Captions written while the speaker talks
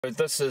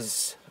This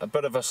is a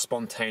bit of a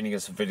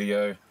spontaneous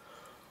video.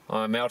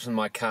 I'm out in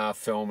my car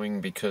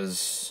filming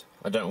because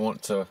I don't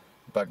want to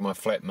bug my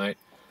flatmate.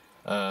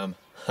 My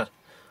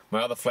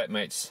other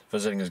flatmate's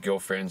visiting his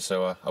girlfriend,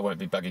 so I won't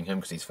be bugging him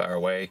because he's far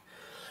away.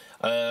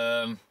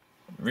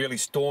 Really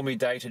stormy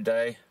day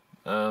today.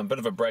 Bit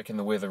of a break in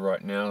the weather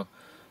right now,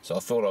 so I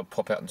thought I'd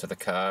pop out into the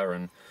car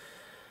and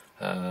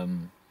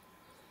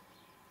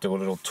do a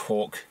little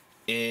talk.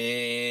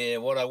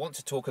 What I want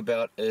to talk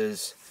about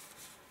is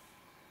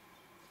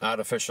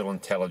artificial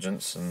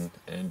intelligence and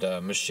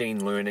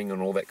machine learning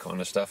and all that kind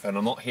of stuff, and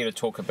I'm not here to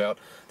talk about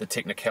the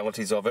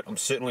technicalities of it. I'm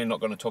certainly not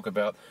going to talk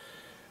about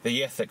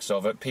the ethics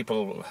of it.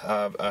 People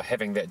are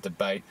having that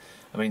debate.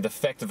 I mean, the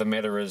fact of the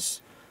matter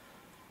is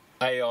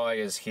AI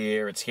is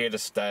here, it's here to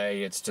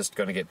stay, it's just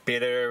going to get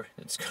better,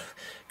 it's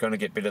going to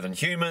get better than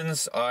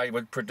humans, I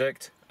would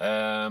predict.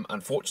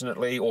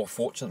 Unfortunately, or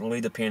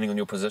fortunately, depending on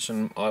your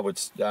position, I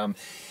would...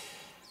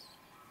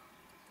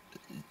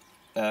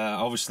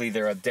 obviously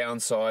there are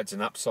downsides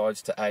and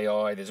upsides to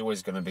AI. There's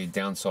always going to be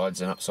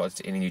downsides and upsides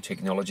to any new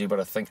technology,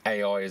 but I think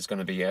AI is going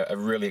to be a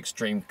really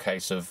extreme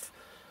case of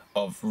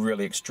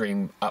really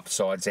extreme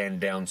upsides and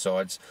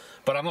downsides.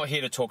 But I'm not here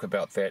to talk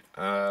about that,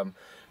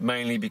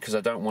 mainly because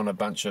I don't want a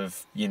bunch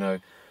of,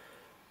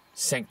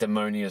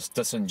 sanctimonious,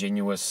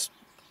 disingenuous,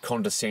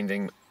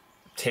 condescending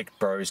tech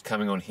bros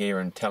coming on here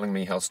and telling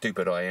me how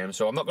stupid I am.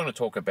 So I'm not going to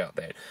talk about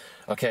that.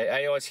 Okay,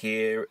 AI's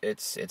here,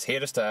 it's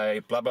here to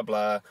stay, blah blah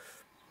blah.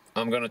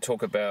 I'm going to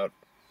talk about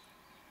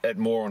it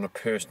more on a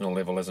personal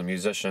level as a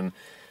musician,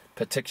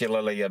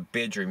 particularly a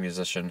bedroom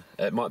musician.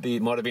 It might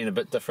have been a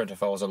bit different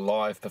if I was a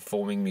live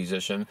performing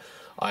musician.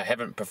 I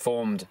haven't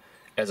performed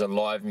as a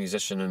live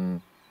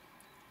musician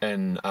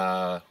in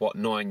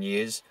 9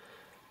 years.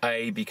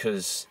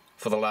 Because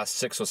for the last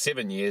 6 or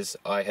 7 years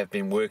I have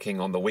been working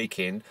on the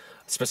weekend.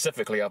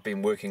 Specifically, I've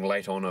been working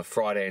late on a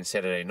Friday and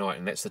Saturday night,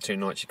 and that's the two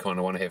nights you kind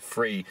of want to have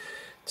free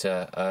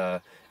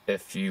to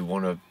if you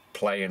want to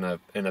play in a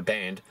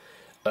band.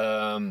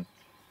 But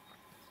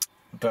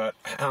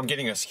I'm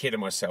getting ahead of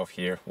myself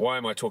here. Why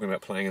am I talking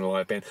about playing in a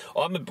live band?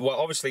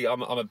 Obviously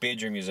I'm a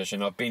bedroom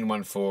musician. I've been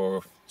one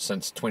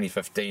since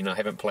 2015. I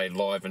haven't played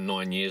live in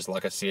 9 years,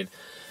 like I said.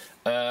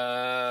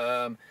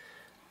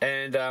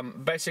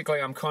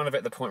 Basically I'm kind of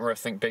at the point where I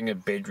think being a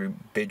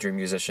bedroom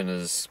musician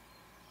is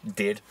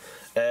dead,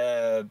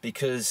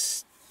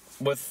 because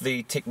with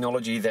the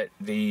technology that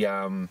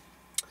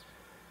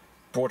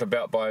brought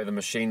about by the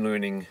machine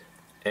learning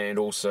and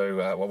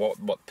also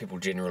what people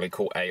generally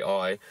call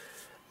AI,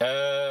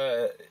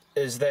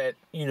 is that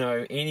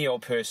any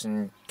old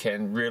person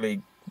can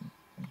really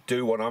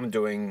do what I'm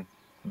doing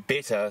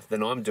better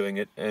than I'm doing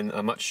it in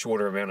a much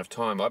shorter amount of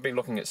time. I've been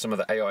looking at some of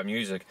the AI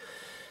music,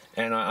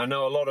 and I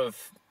know a lot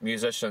of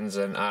musicians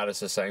and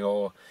artists are saying,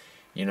 blah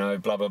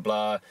blah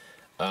blah,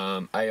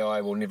 AI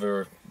will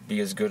never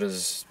be as good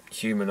as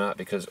human art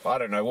because, I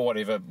don't know,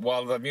 whatever.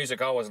 While the music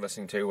I was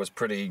listening to was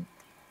better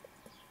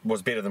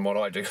than what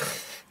I do.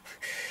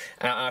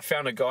 I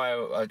found a guy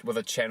with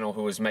a channel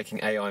who was making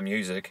AI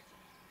music.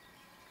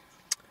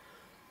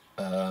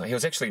 He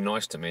was actually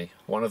nice to me.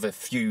 One of the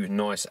few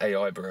nice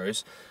AI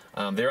bros.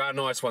 There are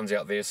nice ones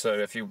out there, so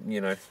if you're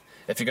going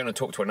to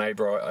talk to an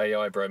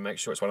AI bro, make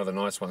sure it's one of the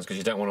nice ones, because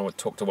you don't want to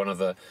talk to one of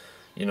the,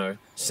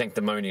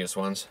 sanctimonious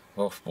ones.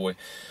 Oh boy.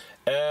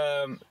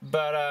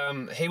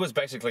 But he was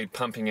basically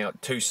pumping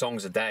out 2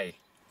 songs a day,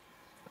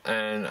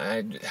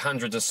 and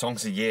hundreds of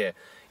songs a year.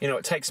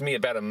 It takes me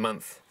about a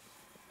month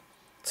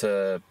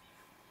to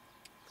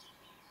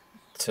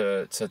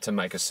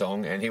make a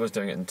song, and he was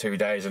doing it in 2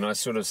 days. And I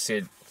sort of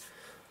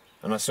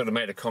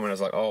made a comment. I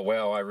was like, oh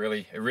wow, it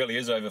really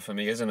is over for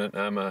me, isn't it?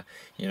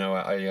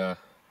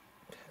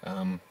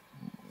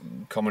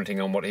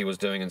 Commenting on what he was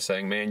doing and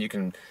saying, man, you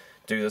can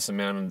do this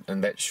amount in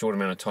that short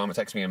amount of time. It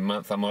takes me a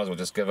month. I might as well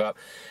just give up.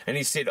 And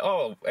he said,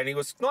 and he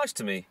was nice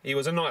to me. He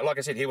was like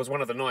I said, he was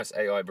one of the nice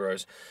AI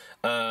bros.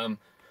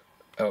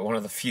 One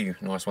of the few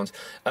nice ones,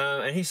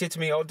 and he said to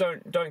me,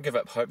 don't give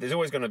up hope. There's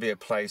always going to be a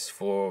place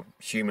for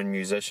human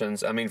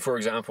musicians. I mean, for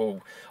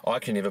example, I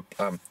can never,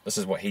 this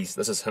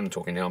is him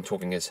talking now, I'm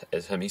talking as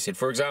him. He said,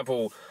 for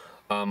example,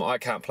 I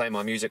can't play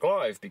my music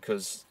live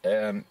because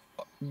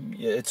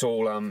it's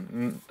all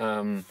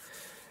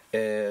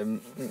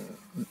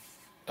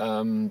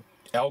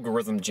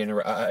algorithm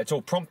it's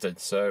all prompted,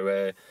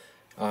 so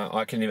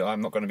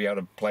I'm not going to be able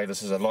to play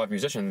this as a live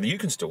musician. You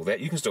can still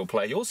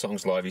play your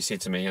songs live, he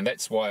said to me. And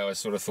that's why I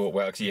sort of thought,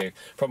 well, yeah,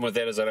 problem with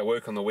that is that I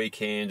work on the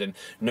weekend and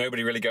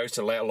nobody really goes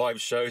to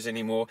live shows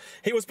anymore.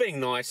 He was being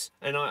nice,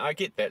 and I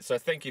get that, so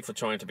thank you for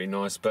trying to be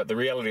nice. But the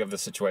reality of the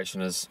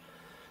situation is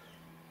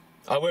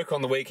I work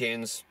on the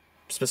weekends,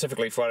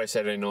 specifically Friday,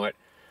 Saturday night.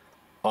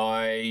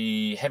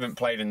 I haven't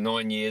played in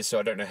 9 years, so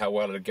I don't know how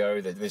well it'll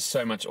go. There's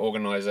so much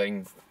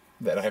organising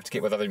that I have to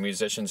get with other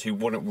musicians who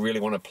wouldn't really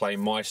want to play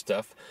my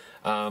stuff.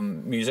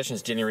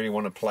 Musicians generally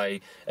want to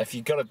play, if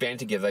you've got a band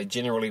together, they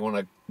generally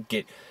want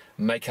to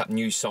make up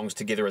new songs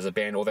together as a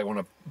band, or they want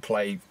to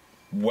play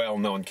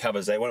well-known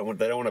covers. They don't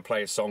want to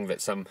play a song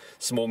that some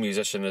small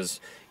musician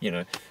is,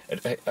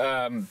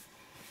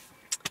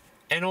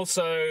 And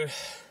also,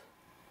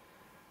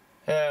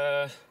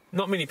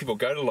 not many people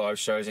go to live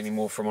shows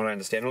anymore, from what I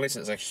understand, unless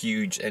it's a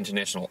huge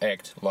international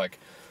act, like,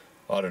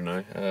 I don't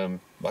know,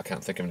 I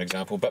can't think of an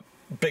example, but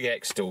big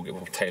acts still,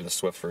 well, Taylor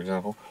Swift, for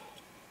example.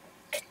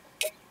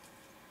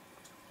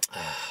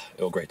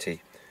 Earl Grey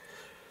tea.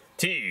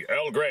 Tea,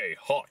 Earl Grey,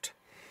 hot.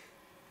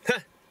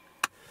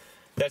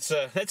 That's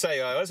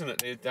AI,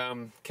 isn't it?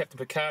 Captain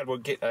Picard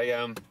would get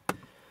a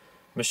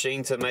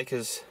machine to make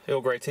his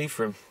Earl Grey tea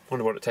for him.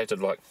 Wonder what it tasted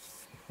like.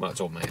 Well,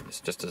 it's all made.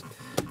 It's just a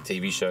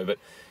TV show, but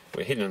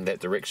we're heading in that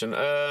direction.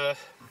 But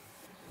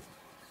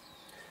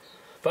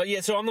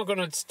yeah, so I'm not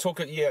going to talk.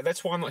 Yeah,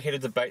 that's why I'm not here to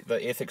debate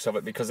the ethics of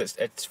it, because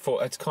it's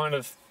kind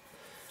of.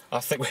 I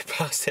think we're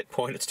past that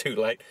point. It's too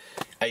late.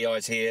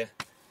 AI's here,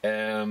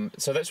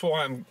 so that's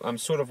why I'm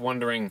sort of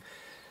wondering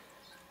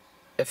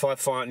if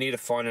I need to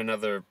find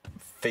another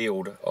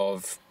field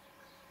of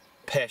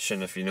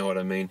passion, if you know what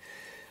I mean,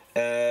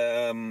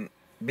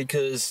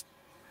 because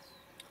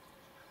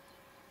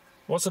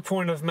what's the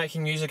point of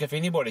making music if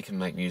anybody can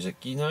make music,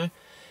 you know?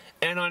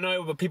 And I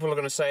know people are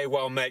going to say,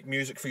 well, make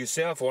music for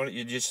yourself. Why don't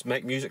you just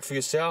make music for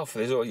yourself?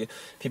 I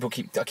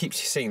keep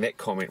seeing that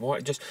comment.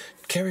 Why just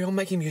carry on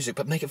making music,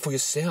 but make it for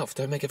yourself.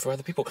 Don't make it for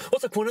other people.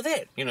 What's the point of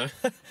that? You know,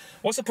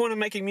 what's the point of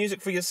making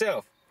music for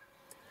yourself?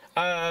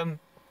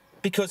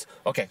 Because,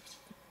 okay,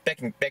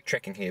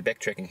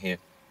 backtracking here.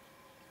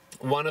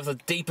 One of the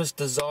deepest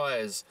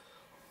desires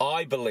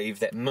I believe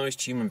that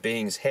most human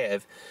beings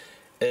have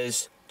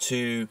is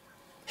to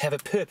have a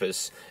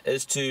purpose,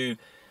 is to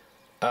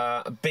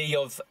be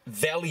of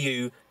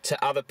value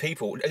to other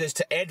people, is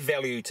to add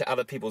value to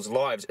other people's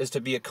lives, is to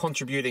be a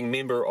contributing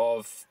member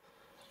of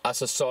a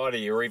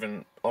society, or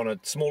even on a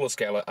smaller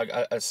scale,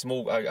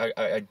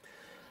 a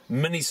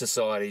mini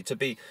society. To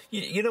be,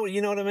 you know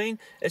what I mean?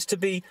 It's to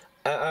be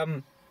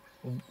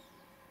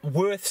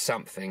worth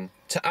something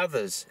to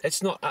others.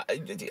 It's not.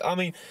 I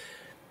mean,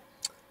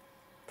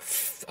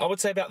 I would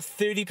say about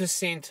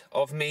 30%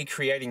 of me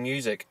creating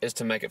music is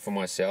to make it for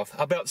myself.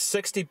 About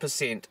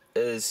 60%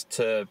 is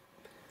to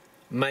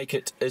make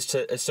it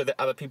so that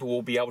other people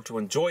will be able to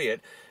enjoy it,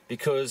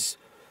 because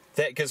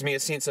that gives me a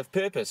sense of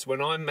purpose.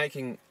 When I'm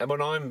making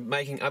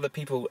other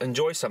people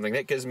enjoy something,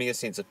 that gives me a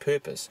sense of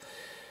purpose.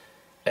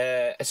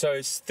 So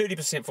it's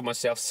 30% for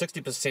myself,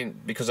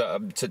 60% because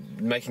to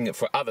making it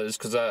for others,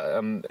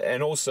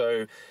 and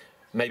also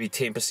maybe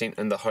 10%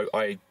 in the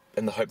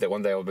hope that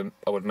one day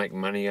I would make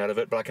money out of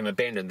it. But I can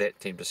abandon that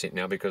 10%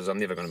 now, because I'm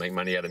never going to make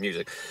money out of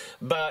music.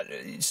 But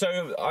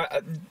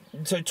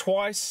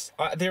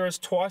there is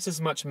twice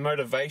as much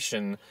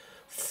motivation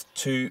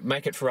to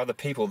make it for other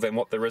people than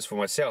what there is for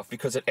myself,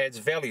 because it adds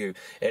value,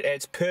 it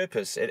adds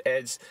purpose,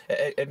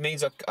 it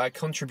means I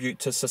contribute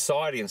to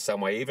society in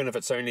some way, even if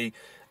it's only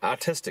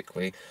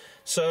artistically.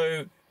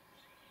 So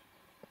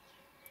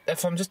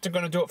if I'm just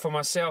going to do it for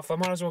myself, I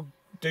might as well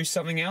do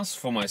something else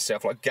for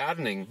myself, like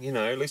gardening. You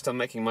know, at least I'm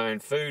making my own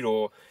food,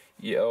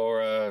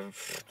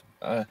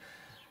 the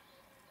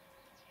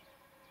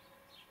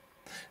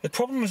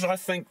problem is, I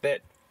think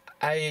that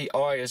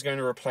AI is going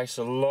to replace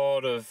a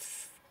lot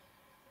of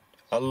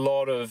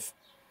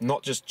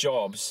not just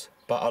jobs,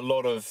 but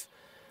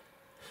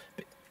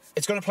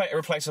it's going to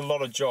replace a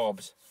lot of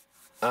jobs,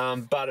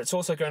 but it's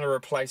also going to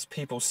replace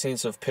people's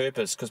sense of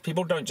purpose, because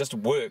people don't just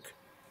work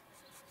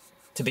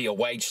to be a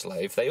wage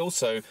slave. They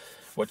also,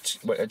 which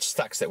it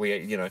sucks that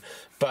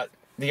but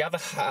the other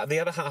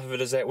half of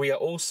it is that we are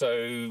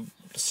also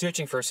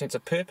searching for a sense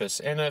of purpose.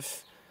 And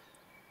if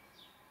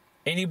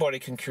anybody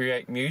can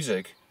create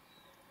music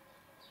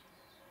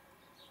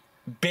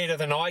better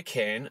than I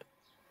can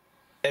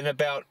in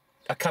about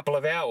a couple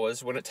of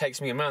hours, when it takes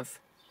me a month,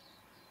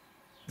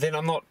 then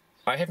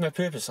I have no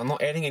purpose. I'm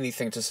not adding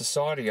anything to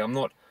society. I'm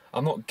not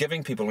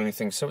giving people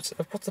anything. So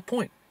what's the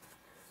point?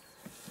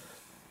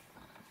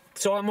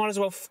 So I might as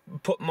well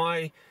put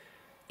my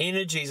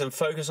energies and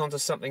focus onto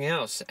something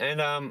else.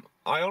 And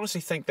I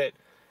honestly think that,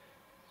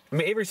 I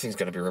mean, everything's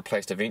going to be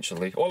replaced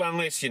eventually. Well,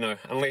 unless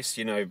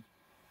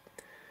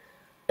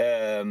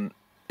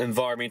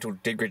environmental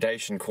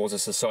degradation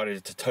causes society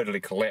to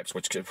totally collapse,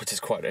 which is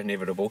quite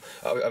inevitable.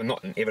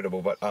 Not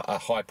inevitable, but a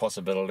high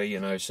possibility. You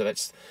know, so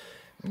that's,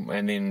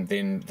 and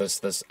then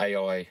this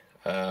AI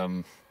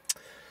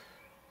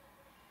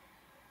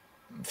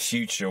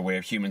future where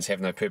humans have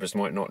no purpose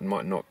might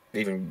not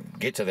even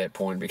get to that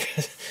point,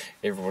 because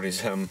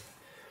everybody's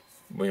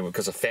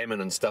because of famine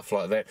and stuff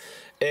like that.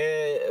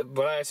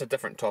 But that's a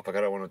different topic.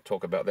 I don't want to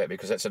talk about that,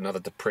 because that's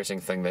another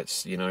depressing thing.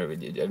 That's,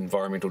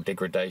 environmental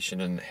degradation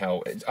and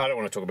how I don't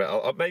want to talk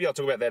about. Maybe I'll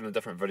talk about that in a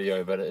different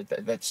video. But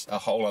that's a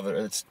whole other.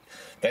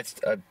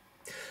 I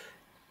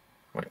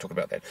won't talk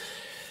about that.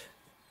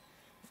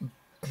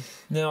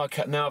 Now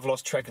I've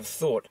lost track of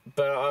thought.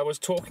 But I was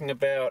talking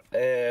about.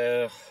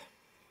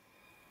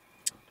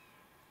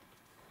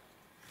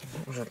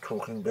 What was I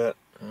talking about?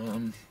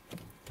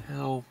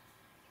 How?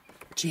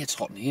 Gee, it's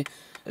hot in here.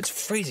 It's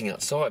freezing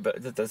outside,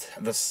 but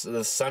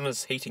the sun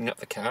is heating up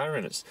the car,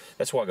 and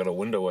that's why I got a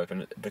window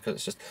open, because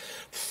it's just.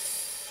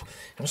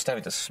 I'm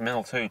starting to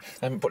smell too.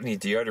 I haven't put any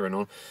deodorant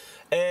on.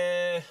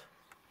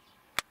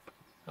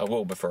 I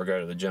will before I go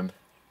to the gym.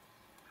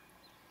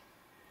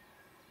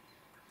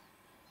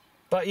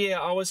 But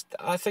yeah,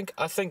 I think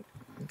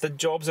the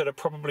jobs that are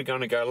probably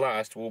going to go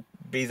last will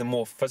be the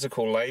more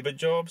physical labour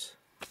jobs.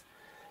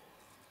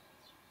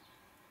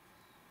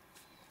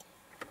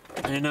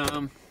 And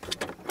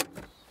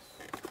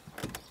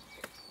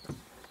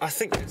I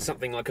think that's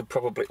something I could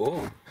probably...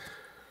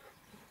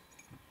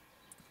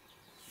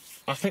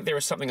 I think there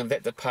is something in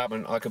that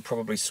department I could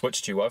probably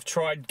switch to. I've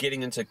tried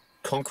getting into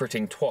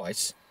concreting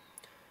twice.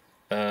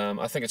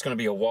 I think it's going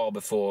to be a while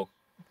before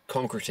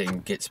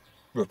concreting gets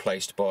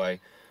replaced by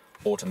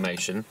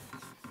automation.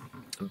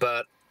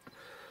 But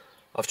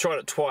I've tried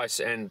it twice,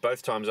 and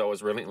both times I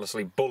was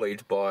relentlessly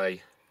bullied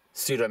by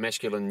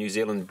pseudo-masculine New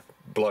Zealand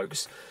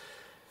blokes.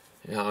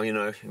 You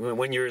know,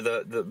 when you're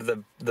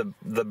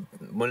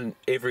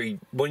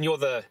when you're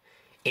the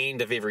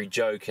end of every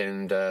joke,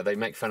 and they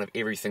make fun of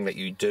everything that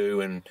you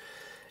do,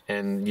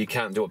 and you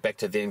can't do it back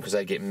to them because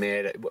they get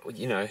mad at,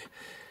 you know,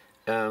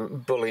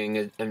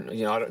 bullying, and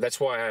you know, that's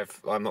why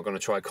I'm not going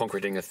to try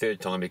concreting a third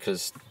time,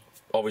 because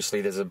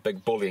obviously there's a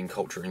big bullying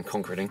culture in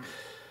concreting.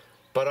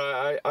 But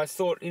I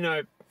thought, you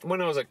know,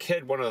 when I was a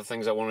kid, one of the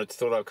things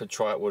thought I could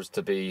try it was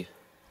to be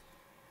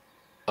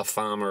a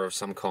farmer of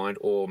some kind,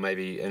 or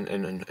maybe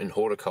in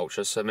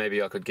horticulture. So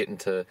maybe I could get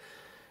into,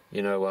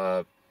 you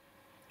know,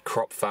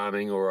 crop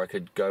farming, or I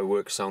could go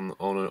work on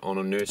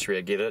a nursery.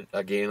 Again,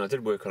 I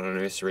did work on a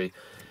nursery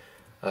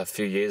a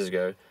few years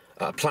ago,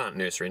 a plant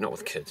nursery, not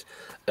with kids.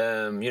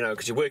 You know,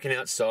 because you're working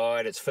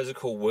outside, it's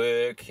physical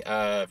work.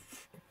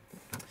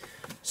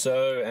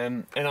 So,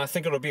 and I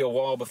think it'll be a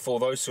while before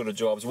those sort of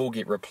jobs will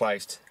get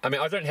replaced. I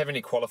mean, I don't have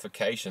any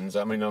qualifications.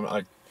 I mean, I'm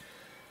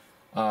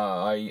not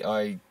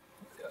going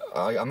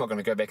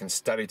to go back and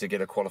study to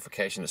get a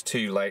qualification. It's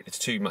too late. It's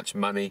too much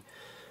money.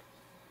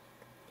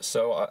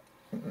 So,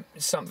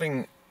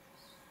 something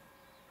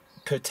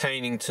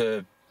pertaining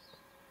to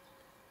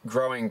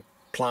growing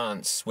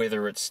plants,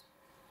 whether it's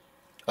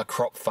a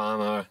crop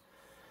farmer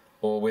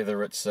or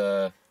whether it's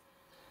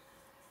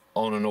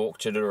on an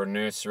orchard or a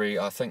nursery,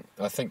 I think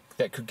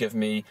that could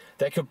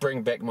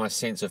bring back my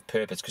sense of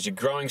purpose, because you're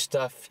growing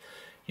stuff,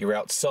 you're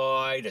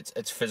outside,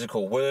 it's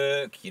physical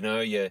work, you know,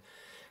 you're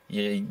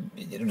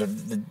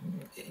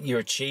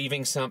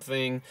achieving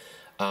something.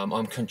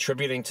 I'm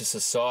contributing to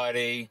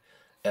society.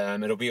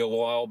 It'll be a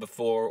while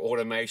before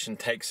automation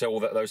takes all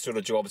those sort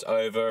of jobs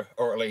over,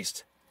 or at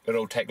least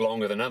it'll take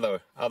longer than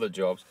other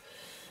jobs.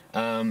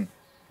 I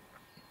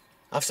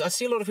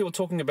see a lot of people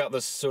talking about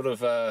this sort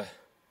of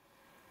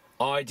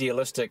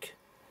idealistic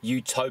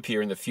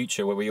utopia in the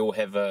future, where we all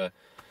have a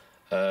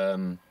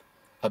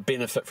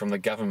benefit from the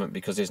government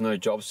because there's no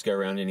jobs to go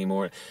around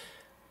anymore.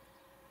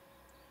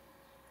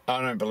 I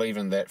don't believe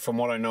in that. From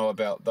what I know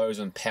about those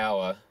in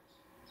power,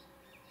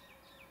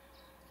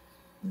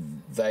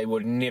 they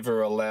would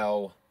never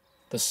allow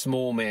the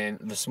small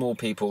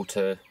people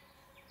to...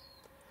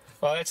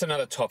 Well, that's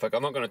another topic.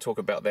 I'm not going to talk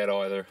about that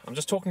either. I'm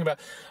just talking about...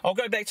 I'll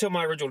go back to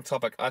my original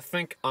topic. I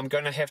think I'm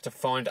going to have to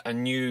find a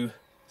new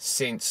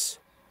sense,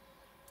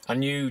 a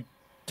new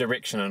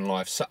direction in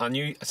life,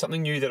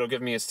 something new that'll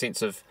give me a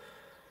sense of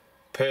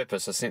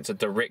purpose, a sense of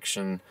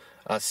direction,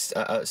 a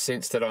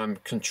sense that I'm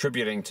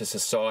contributing to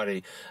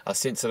society, a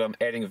sense that I'm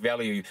adding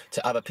value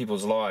to other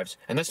people's lives.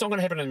 And that's not going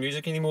to happen in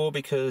music anymore,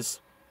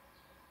 because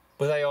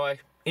with AI,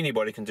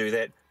 anybody can do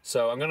that.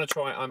 So I'm going to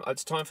try...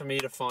 it's time for me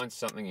to find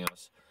something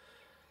else.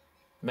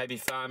 Maybe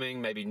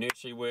farming, maybe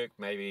nursery work,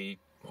 maybe...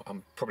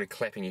 I'm probably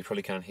clapping, you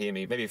probably can't hear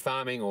me. Maybe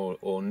farming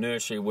or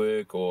nursery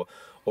work or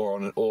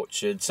on an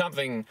orchard.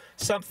 Something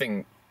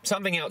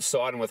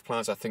outside and with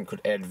plants I think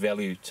could add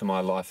value to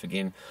my life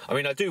again. I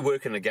mean, I do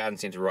work in a garden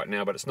centre right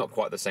now, but it's not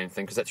quite the same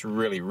thing, because that's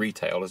really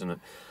retail, isn't it?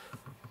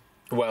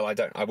 Well, I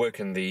don't. I work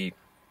in the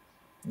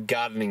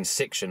gardening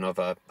section of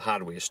a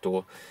hardware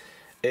store.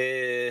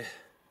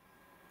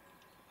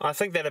 I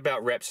think that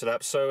about wraps it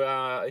up.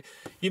 So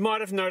you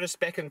might have noticed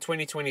back in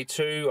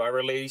 2022 I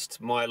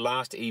released my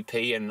last EP,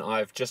 and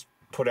I've just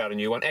put out a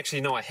new one.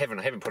 Actually, no, I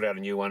haven't put out a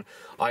new one.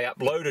 I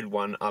uploaded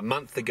one a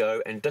month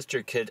ago, and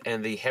DistroKid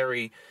and the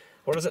Harry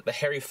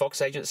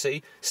Fox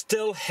Agency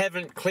still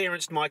haven't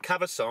clearanced my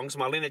cover songs,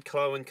 my Leonard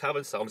Cohen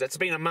cover songs. It's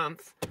been a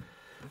month.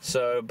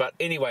 So, but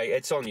anyway,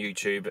 it's on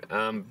YouTube,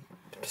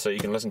 so you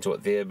can listen to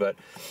it there. But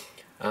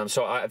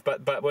so I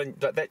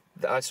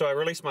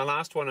released my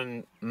last one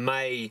in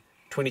May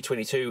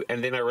 2022,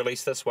 and then I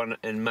released this one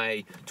in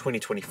May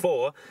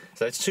 2024.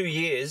 So it's 2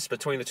 years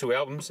between the two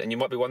albums, and you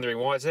might be wondering,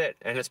 why is that?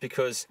 And it's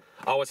because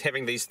I was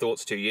having these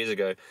thoughts 2 years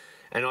ago,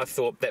 and I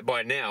thought that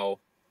by now,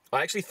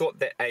 I actually thought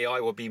that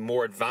AI would be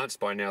more advanced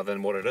by now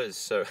than what it is.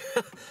 So,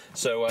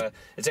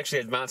 it's actually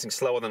advancing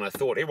slower than I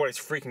thought. Everybody's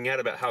freaking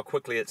out about how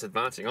quickly it's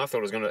advancing. I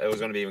thought it was going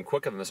to be even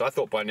quicker than this. I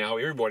thought by now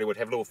everybody would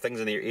have little things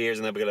in their ears,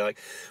 and they'd be like,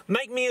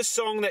 "Make me a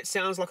song that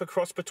sounds like a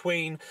cross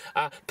between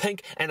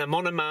Pink and a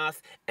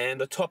monomath,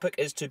 and the topic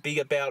is to be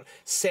about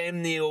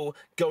Sam Neill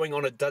going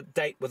on a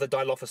date with a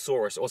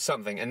Dilophosaurus or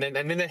something." And then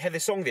they'd have their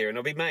song there, and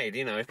it'll be made,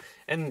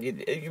 And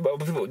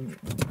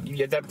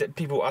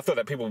people, I thought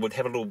that people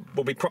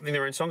would be prompting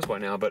their own songs.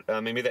 songs by now, but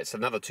maybe that's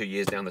another 2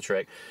 years down the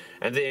track.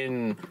 And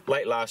then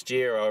late last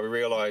year, I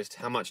realised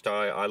how much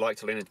I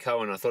liked Leonard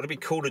Cohen. I thought it'd be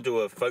cool to do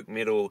a folk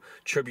metal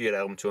tribute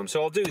album to him,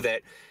 so I'll do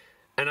that.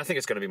 And I think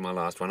it's going to be my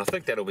last one. I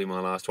think that'll be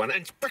my last one.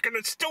 And frickin'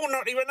 it's still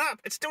not even up.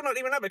 It's still not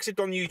even up, except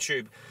on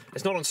YouTube.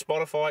 It's not on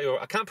Spotify,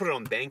 or I can't put it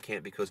on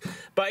Bandcamp because...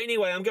 But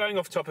anyway, I'm going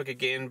off topic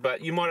again,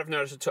 but you might have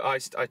noticed I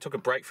took a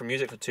break from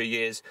music for 2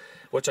 years,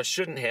 which I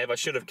shouldn't have. I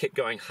should have kept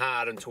going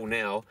hard until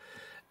now.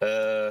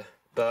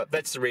 But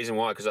that's the reason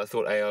why, because I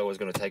thought AI was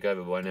going to take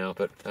over by now,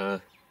 but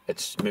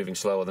it's moving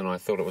slower than I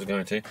thought it was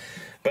going to.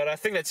 But I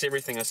think that's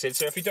everything I said.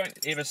 So if you don't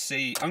ever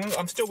see...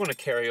 I'm still going to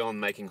carry on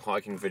making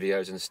hiking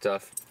videos and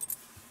stuff.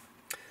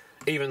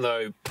 Even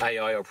though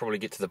AI will probably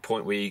get to the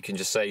point where you can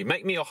just say,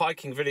 make me a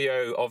hiking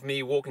video of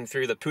me walking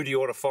through the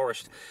Udio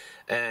forest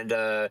and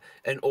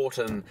in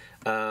autumn,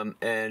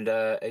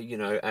 you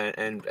know,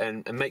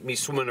 and make me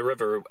swim in a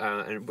river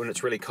and when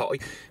it's really cold.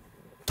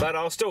 But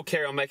I'll still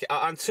carry on making.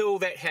 Until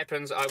that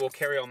happens, I will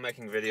carry on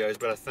making videos.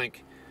 But I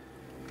think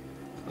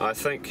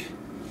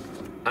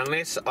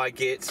unless I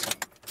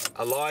get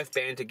a live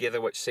band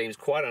together, which seems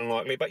quite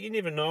unlikely, but you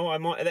never know.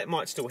 That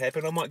might still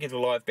happen. I might get a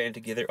live band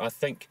together. I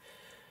think.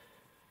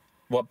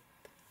 Well,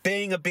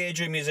 being a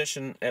bedroom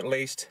musician, at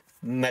least,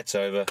 that's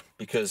over,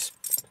 because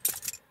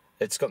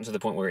it's gotten to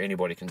the point where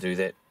anybody can do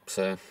that,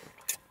 so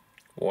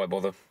why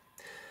bother?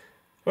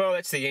 Well,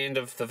 that's the end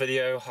of the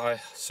video.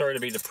 Sorry to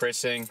be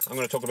depressing. I'm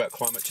going to talk about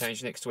climate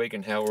change next week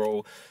and how we're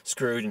all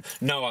screwed. And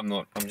no, I'm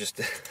not. I'm just...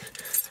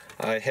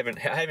 I haven't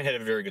had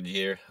a very good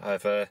year.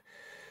 I've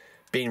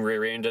been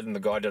rear-ended, and the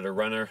guy did a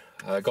runner.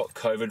 I got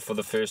COVID for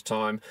the first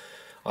time.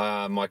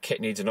 My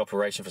cat needs an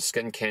operation for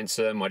skin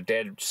cancer. My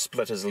dad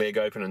split his leg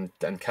open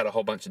and cut a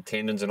whole bunch of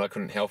tendons, and I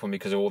couldn't help him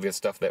because of all the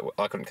stuff that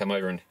I couldn't come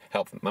over and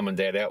help mum and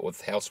dad out with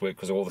housework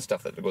because of all the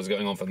stuff that was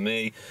going on for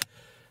me.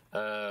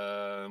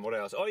 What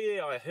else? Oh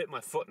yeah, I hurt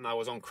my foot and I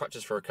was on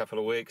crutches for a couple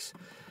of weeks.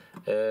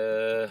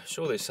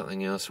 Sure, there's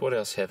something else. What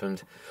else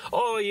happened?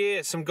 Oh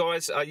yeah, some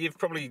guys. You've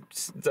probably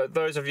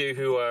those of you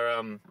who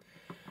are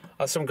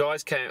some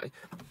guys came.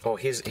 Oh,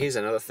 here's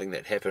another thing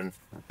that happened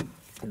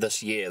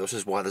this year. This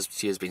is why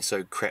this year's been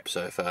so crap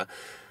so far.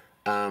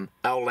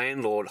 Our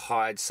landlord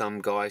hired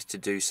some guys to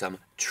do some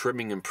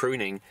trimming and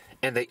pruning,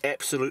 and they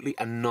absolutely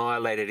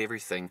annihilated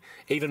everything.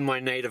 Even my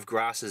native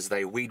grasses,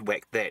 they weed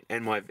whacked that,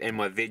 and my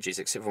veggies,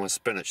 except for my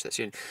spinach.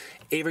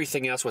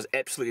 Everything else was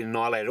absolutely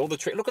annihilated. All the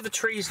look at the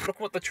trees.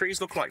 Look what the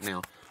trees look like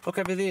now. Look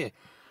over there.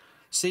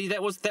 See,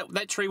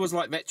 that tree was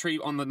like that tree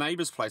on the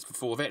neighbour's place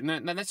before that,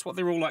 and that's what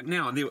they're all like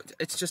now. And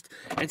it's just,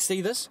 and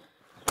see this.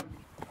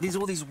 There's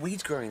all these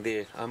weeds growing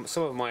there.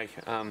 Some of my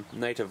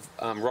native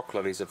rock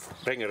lilies of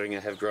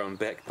ringa have grown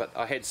back, but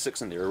I had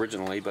 6 in there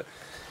originally. But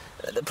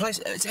the place,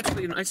 it's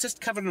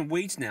just covered in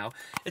weeds now.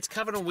 It's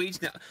covered in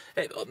weeds now.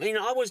 I mean,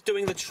 I was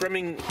doing the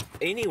trimming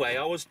anyway.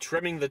 I was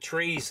trimming the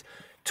trees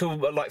to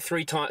like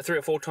 3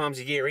 or 4 times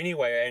a year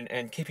anyway,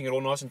 and keeping it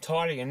all nice and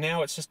tidy. And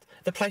now it's just,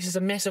 the place is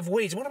a mess of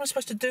weeds. What am I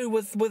supposed to do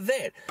with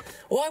that?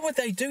 Why would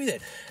they do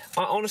that?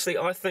 Honestly,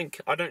 I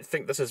don't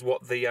think this is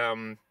what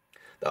the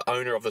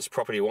owner of this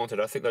property wanted.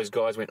 I think those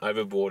guys went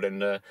overboard,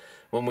 and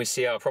when we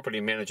see our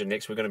property manager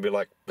next, we're going to be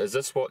like, is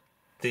this what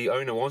the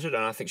owner wanted?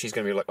 And I think she's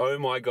going to be like, oh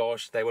my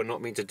gosh, they were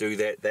not meant to do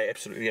that. They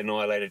absolutely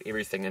annihilated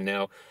everything. And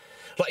now,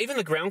 like even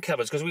the ground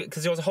covers,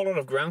 because there was a whole lot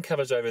of ground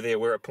covers over there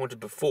where it pointed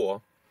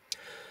before,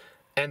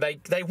 and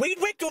they weed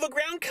whacked all the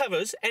ground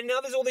covers, and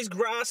now there's all these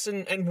grass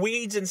and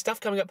weeds and stuff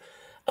coming up.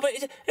 But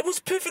it was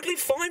perfectly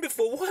fine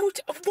before.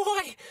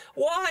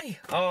 Why?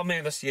 Oh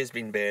man, this year's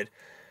been bad.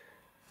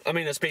 I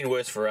mean, it's been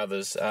worse for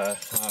others.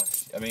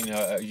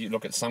 You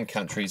look at some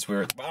countries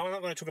where well, I'm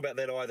not going to talk about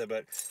that either,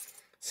 but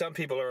some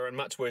people are in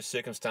much worse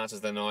circumstances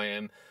than I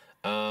am.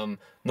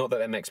 Not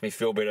that makes me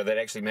feel better, that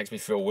actually makes me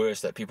feel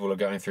worse that people are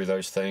going through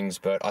those things.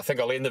 But I think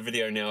I'll end the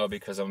video now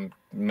because I'm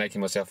making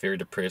myself very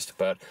depressed.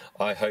 But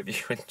I hope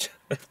you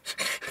enjoy.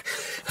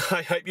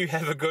 I hope you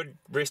have a good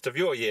rest of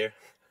your year.